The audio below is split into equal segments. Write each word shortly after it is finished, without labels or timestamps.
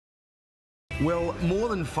Well, more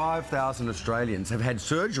than 5,000 Australians have had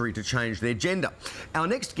surgery to change their gender. Our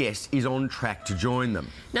next guest is on track to join them.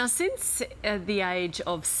 Now, since the age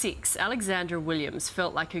of 6, Alexandra Williams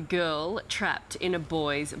felt like a girl trapped in a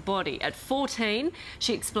boy's body. At 14,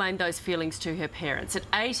 she explained those feelings to her parents. At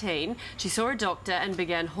 18, she saw a doctor and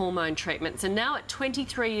began hormone treatments. And now at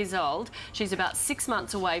 23 years old, she's about 6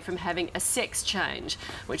 months away from having a sex change,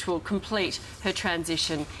 which will complete her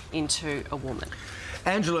transition into a woman.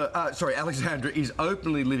 Alexandra is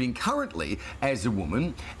openly living currently as a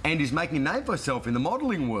woman and is making a name for herself in the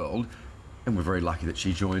modelling world. And we're very lucky that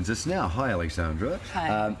she joins us now. Hi, Alexandra.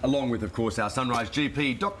 Hi. Along with, of course, our Sunrise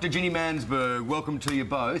GP, Dr. Ginny Mansberg. Welcome to you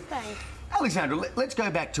both. Thanks. Alexandra, let's go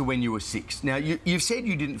back to when you were 6. Now, you've said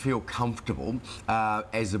you didn't feel comfortable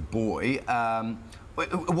as a boy.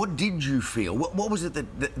 What did you feel? What was it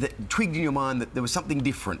that twigged in your mind that there was something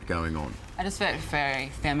different going on? I just felt very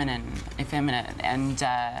effeminate, and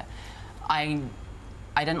I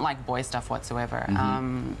didn't like boy stuff whatsoever.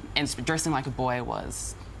 And dressing like a boy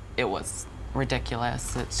was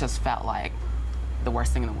ridiculous. It just felt like the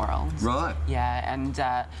worst thing in the world. Right. Yeah, and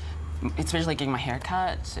especially getting my hair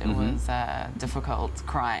cut, it was difficult,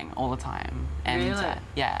 crying all the time. And really?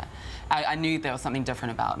 yeah, I knew there was something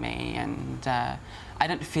different about me, and I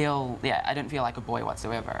didn't feel like a boy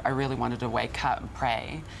whatsoever. I really wanted to wake up and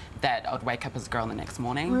pray that I would wake up as a girl the next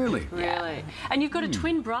morning. Really? Yeah. Really? And you've got a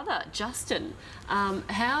twin brother, Justin.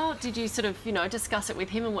 How did you sort of, discuss it with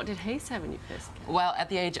him, and what did he say when you first came? Well, at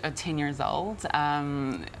the age of 10 years old,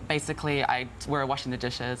 basically we were washing the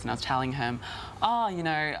dishes and I was telling him, oh,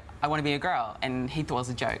 I want to be a girl. And he thought it was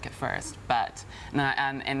a joke at first, but,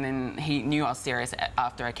 and then he knew I was serious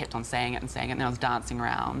after I kept on saying it, and then I was dancing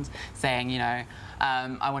around saying,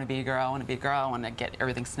 I want to be a girl, I want to be a girl, I want to get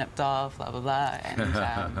everything snipped off, blah, blah, blah.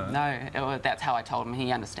 And no, that's how I told him.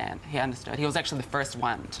 He understood. He was actually the first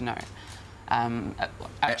one to know.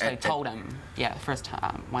 Actually told him, yeah, the first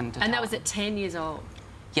one to tell And that was him. at 10 years old?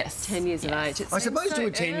 Yes. 10 years of age. I suppose to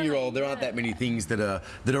a 10-year-old, there aren't that many things that are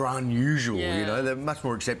unusual. Yeah. They're much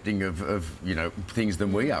more accepting of things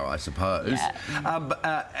than we are, I suppose.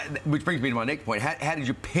 Yeah. Which brings me to my next point. How did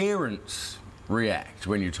your parents react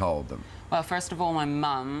when you told them? Well, first of all, my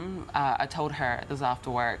mum, I told her, this was after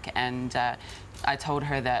work, and I told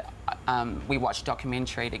her that we watched a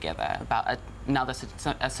documentary together about a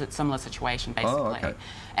similar situation, basically. Oh, okay.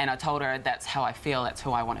 And I told her that's how I feel, that's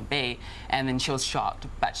who I want to be. And then she was shocked,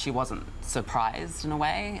 but she wasn't surprised in a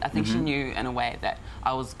way. I think she knew in a way that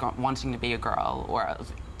I was wanting to be a girl, or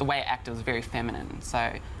the way I acted was very feminine. So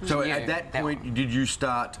at that point, did you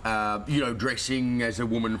start, dressing as a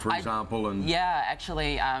woman, for example? And yeah,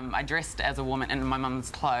 actually, I dressed as a woman in my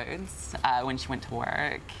mum's clothes when she went to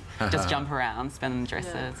work. Just jump around, spin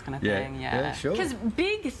dresses, kind of thing. Yeah, sure. Because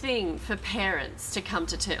big thing for parents to come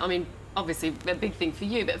to terms. I mean, obviously a big thing for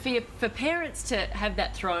you, but for parents to have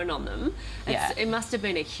that thrown on them, it must have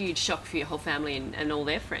been a huge shock for your whole family and all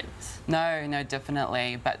their friends. No,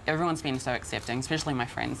 definitely. But everyone's been so accepting, especially my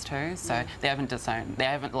friends too. So they haven't disowned.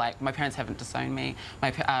 My parents haven't disowned me.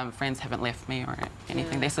 My friends haven't left me or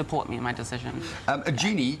anything. They support me in my decision.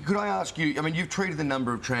 Ginny, could I ask you? I mean, you've treated a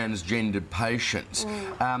number of transgendered patients.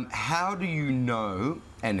 How do you know,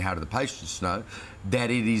 and how do the patients know,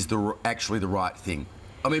 that it is actually the right thing?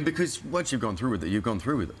 I mean, because once you've gone through with it, you've gone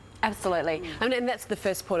through with it. Absolutely. I mean, and that's the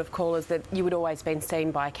first port of call, is that you would always been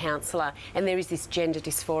seen by a counsellor, and there is this gender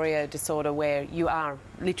dysphoria disorder where you are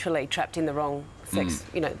literally trapped in the wrong sex,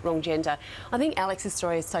 wrong gender. I think Alex's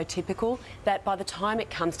story is so typical that by the time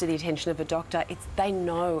it comes to the attention of a doctor,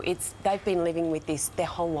 they've been living with this their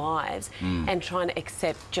whole lives and trying to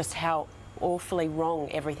accept just how awfully wrong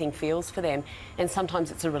everything feels for them, and sometimes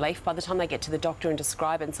it's a relief by the time they get to the doctor and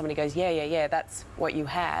describe it and somebody goes, yeah, that's what you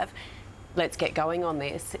have, let's get going on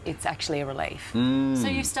this. It's actually a relief. So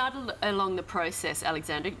you started along the process,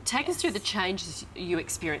 Alexandra. Take us through the changes you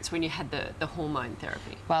experienced when you had the hormone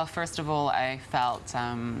therapy. Well, first of all, I felt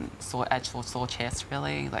actual sore chest,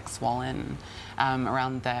 really, like swollen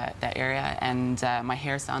around that area, and my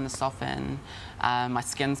hair started to soften, my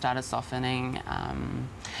skin started softening.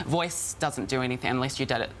 Voice doesn't do anything unless you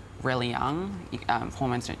did it really young.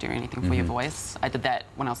 Hormones don't do anything for your voice. I did that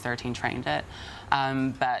when I was 13, trained it.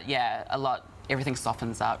 But yeah, everything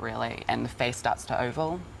softens up really, and the face starts to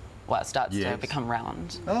oval. Well, it starts to become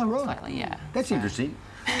round. Oh, right. Slightly, yeah. That's interesting.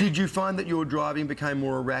 Did you find that your driving became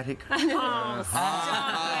more erratic? Oh,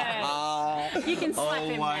 stop it. You can slap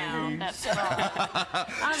him now. That's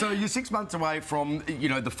right. So you're 6 months away from,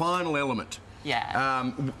 the final element.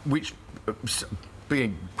 Yeah. Which,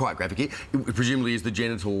 being quite graphic here, presumably is the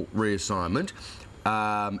genital reassignment.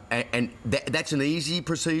 And that's an easy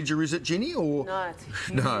procedure, is it, Ginny? Or No, it's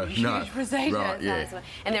a huge procedure. Right, yeah.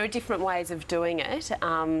 And there are different ways of doing it.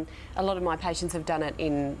 A lot of my patients have done it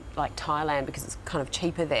in like Thailand because it's kind of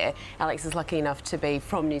cheaper there. Alex is lucky enough to be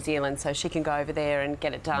from New Zealand, so she can go over there and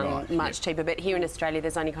get it done much cheaper. But here in Australia,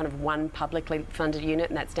 there's only kind of one publicly funded unit,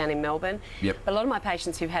 and that's down in Melbourne. Yep. But a lot of my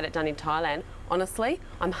patients who've had it done in Thailand, honestly,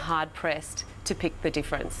 I'm hard pressed to pick the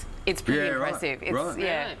difference. It's pretty impressive. It's, right.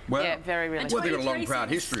 Yeah, Well, yeah, very realistic. Well, they've got a long, proud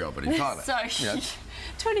history of it in Thailand. So,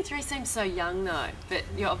 23 seems so young though, but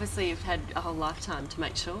you obviously have had a whole lifetime to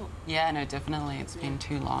make sure. Yeah, no, definitely. It's been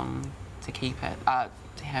too long to keep it,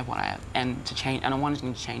 to have what to change, and I wanted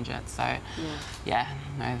to change it. So, yeah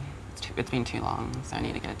no. It's been too long, so I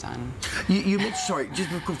need to get it done. You mentioned, sorry, just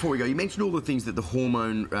before we go, you mentioned all the things that the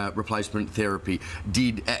hormone replacement therapy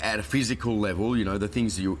did at a physical level, you know, the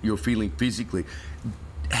things that you're feeling physically.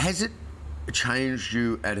 Has it changed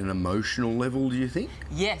you at an emotional level, do you think?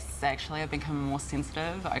 Yes, actually, I've become more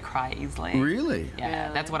sensitive. I cry easily. Really?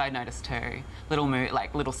 Yeah, that's what I noticed too.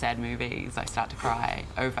 Like little sad movies, I start to cry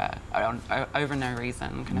over no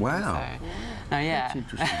reason. Kind of wow. Thing. So, no, yeah. That's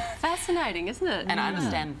interesting. Fascinating, isn't it? And I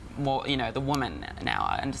understand more, you know, the woman now.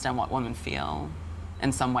 I understand what women feel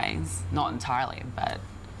in some ways, not entirely, but...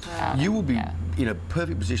 you will be in a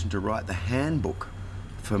perfect position to write the handbook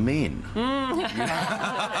for men. Yes.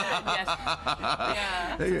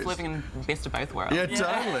 It's living in the best of both worlds. Yeah,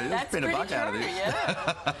 totally. That's Spend a buck pretty out of true, this.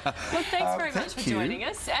 yeah. Well, thanks very much for thank you. joining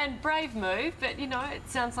us. And brave move, but you know, it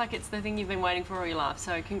sounds like it's the thing you've been waiting for all your life.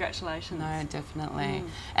 So congratulations. No, definitely.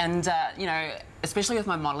 And you know, especially with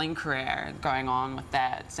my modelling career going on with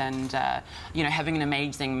that, and you know, having an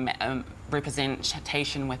amazing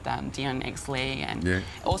representation with Dion Exley, and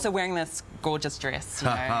also wearing this gorgeous dress, you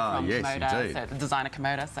know, from Khamoda, so the designer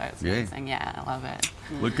Khamoda, so it's amazing. Yeah, I love it.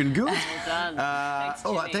 Looking good. Well done. Thanks,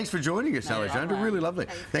 all right, Ginny. thanks for joining us, Alexandra. Really lovely.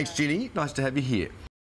 Thanks, Ginny. Nice to have you here.